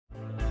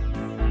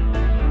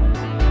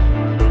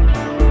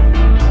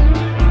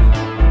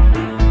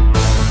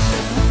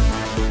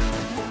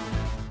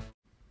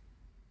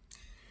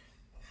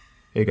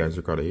Hey guys,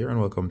 Ricardo here and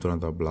welcome to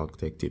another Blog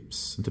Tech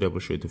Tips. And today I will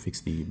show you to fix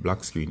the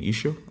black screen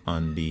issue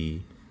on the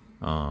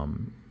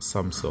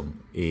Samsung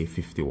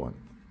A51.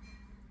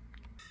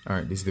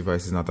 Alright, this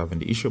device is not having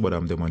the issue, but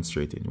I'm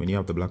demonstrating. When you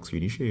have the black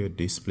screen issue, your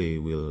display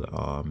will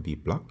be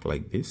black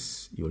like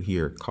this. You'll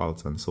hear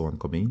calls and so on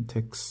coming,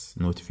 text,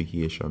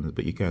 notifications,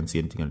 but you can't see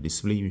anything on the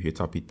display. If you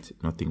tap it,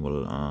 nothing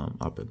will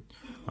happen.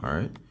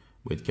 Alright,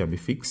 but it can be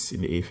fixed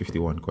in the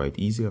A51 quite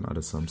easy, and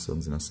other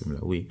Samsungs in a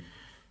similar way.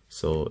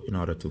 So in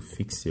order to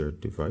fix your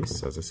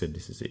device, as I said,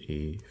 this is the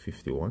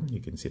A51. You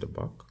can see the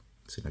back.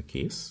 It's in a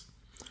case.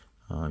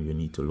 You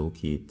need to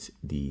locate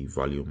the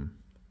volume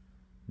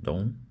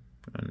down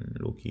and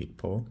locate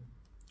power.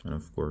 And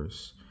of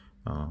course,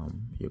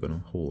 you're going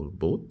to hold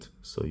both.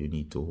 So you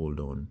need to hold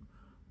down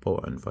power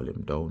and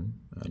volume down.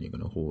 And you're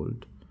going to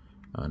hold.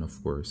 And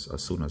of course,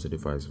 as soon as the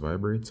device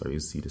vibrates or you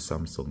see the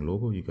Samsung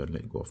logo, you can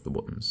let go of the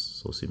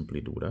buttons. So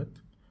simply do that.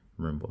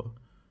 Remember,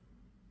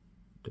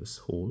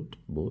 just hold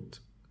both.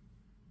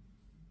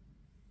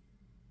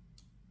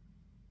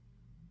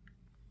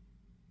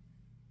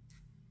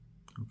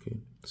 Okay,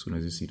 as soon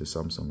as you see the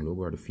Samsung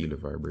logo or the feel of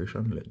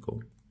vibration, let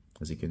go.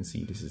 As you can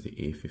see, this is the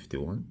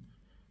A51.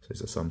 So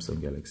it's a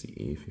Samsung Galaxy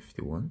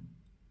A51.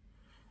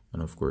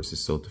 And of course,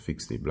 it's so to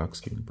fix the black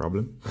screen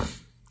problem.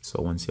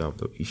 So once you have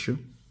the issue,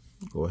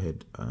 go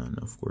ahead and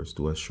of course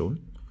do as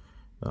shown.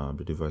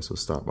 The device will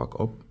start back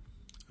up.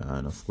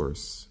 And of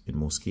course, in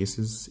most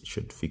cases, it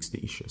should fix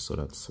the issue. So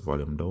that's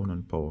volume down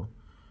and power.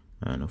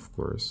 And of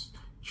course,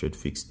 it should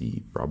fix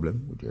the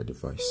problem with your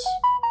device.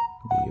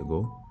 There you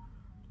go.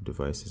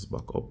 Device is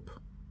back up,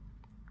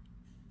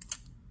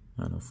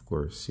 and of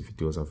course if it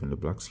was having the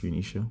black screen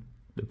issue,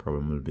 the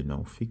problem will be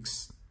now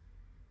fixed.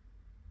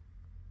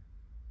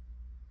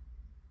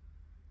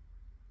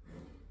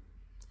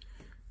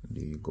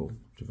 There you go,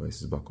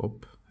 device is back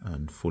up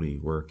and fully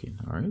working.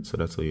 All right, so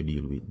that's how you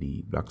deal with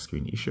the black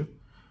screen issue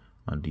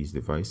on these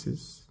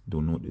devices.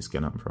 Do note this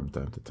can happen from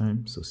time to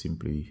time, so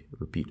simply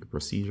repeat the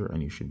procedure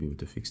and you should be able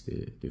to fix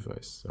the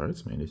device. All right,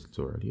 so my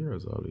tutorial here,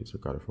 as always,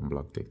 Ricardo from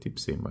Blog Tech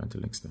Tips. Saying bye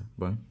until next time.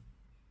 Bye.